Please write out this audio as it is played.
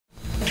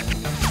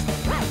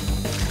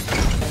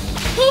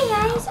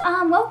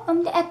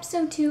Welcome to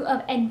episode 2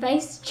 of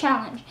Advice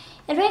Challenge.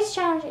 Advice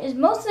Challenge is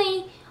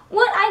mostly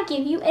what I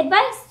give you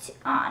advice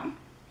on.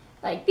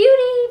 Like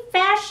beauty,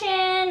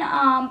 fashion,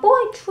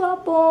 boy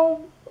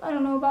trouble. I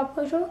don't know about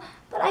boy trouble,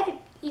 but I could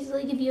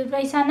easily give you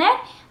advice on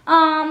that.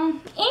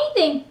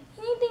 Anything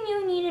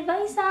you need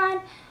advice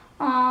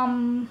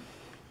on.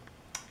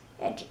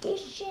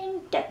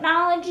 Education,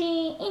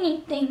 technology,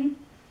 anything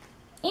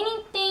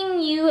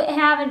you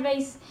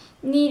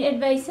need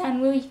advice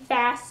on really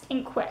fast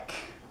and quick.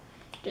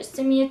 Just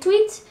send me a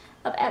tweet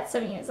of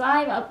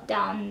 @7yearslive up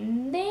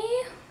down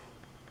there.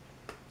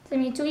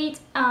 Send me a tweet,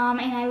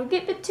 and I will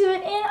get to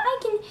it, and I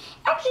can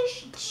actually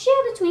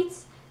share the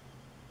tweets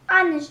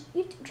on this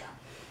YouTube channel.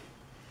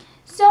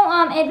 So,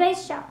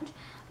 advice challenge.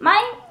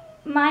 My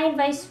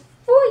advice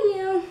for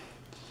you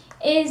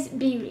is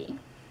being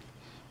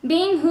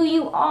who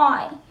you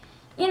are.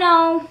 You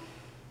know,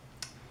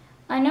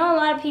 I know a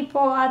lot of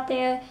people out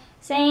there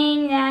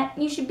saying that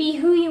you should be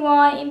who you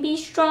are and be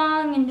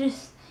strong and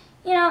just,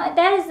 you know,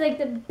 that is like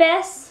the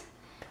best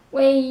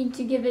way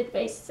to give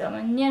advice to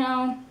someone, you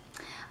know.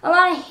 A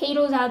lot of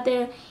haters out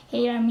there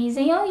hate on me,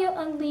 saying, oh, you're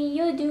ugly,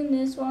 you're doing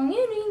this wrong,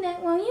 you're doing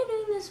that wrong, you're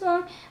doing this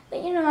wrong.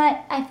 But you know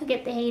what? I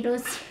forget the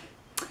haters.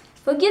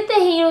 Forget the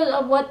haters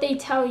of what they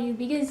tell you,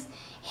 because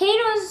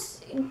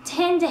haters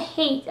tend to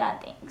hate on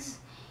things.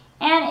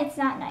 And it's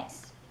not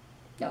nice.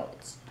 No,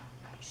 it's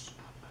not nice.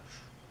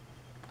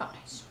 Not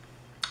nice.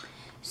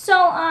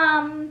 So,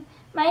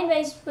 my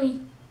advice for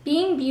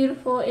being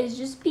beautiful is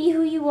just be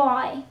who you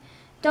are.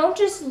 Don't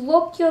just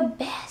look your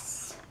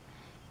best.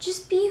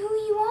 Just be who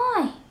you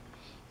are.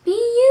 Be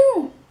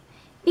you.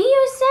 Be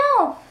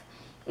yourself.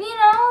 You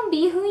know,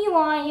 be who you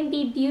are and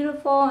be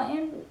beautiful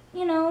and,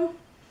 you know,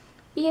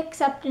 be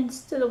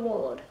acceptance to the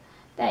world.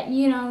 That,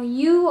 you know,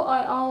 you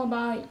are all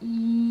about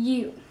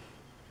you.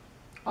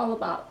 All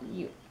about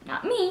you.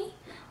 Not me.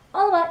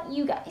 All about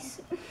you guys.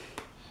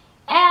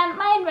 And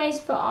my advice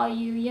for all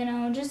you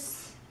know, just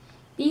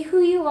be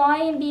who you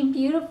are and be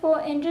beautiful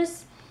and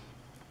just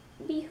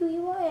be who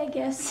you are, I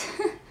guess.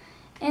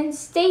 And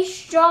stay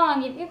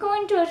strong. If you're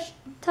going through a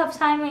tough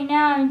time right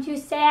now and you're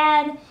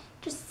sad,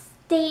 just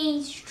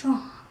stay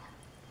strong.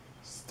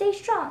 Stay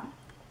strong.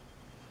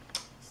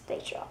 Stay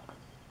strong.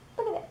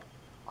 Look at that.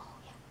 Oh,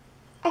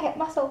 yeah. I got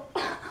muscle.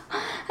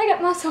 I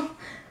got muscle.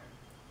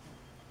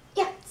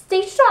 Yeah,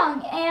 stay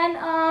strong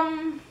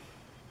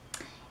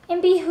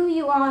and be who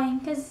you are,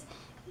 because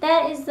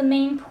that is the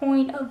main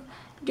point of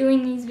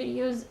doing these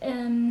videos,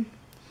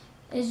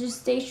 is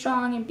just stay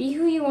strong and be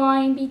who you are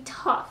and be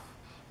tough.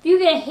 If you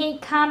get a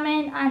hate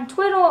comment on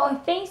Twitter or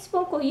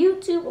Facebook or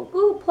YouTube or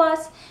Google+,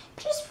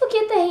 just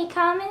forget the hate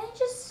comment and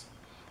just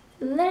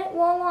let it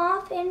roll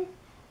off and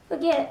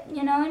forget it,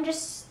 you know, and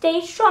just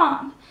stay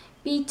strong.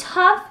 Be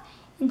tough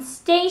and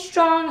stay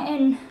strong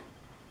and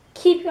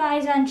keep your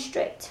eyes on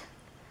straight.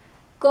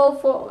 Go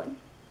forward.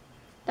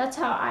 That's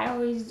how I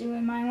always do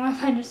in my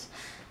life. I just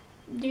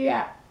do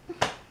that,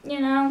 you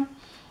know.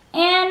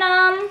 And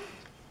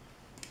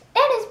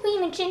that is pretty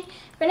much it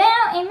for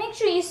now. And make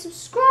sure you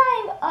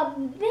subscribe up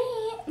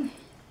there.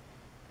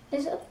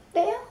 Is it up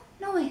there?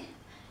 No wait,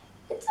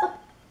 it's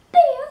up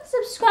there.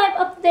 Subscribe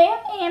up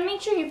there, and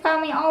make sure you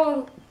follow me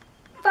all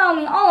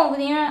over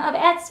there of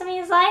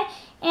 @7yearslive.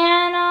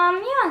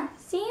 And yeah,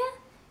 see ya.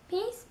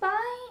 Peace.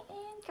 Bye.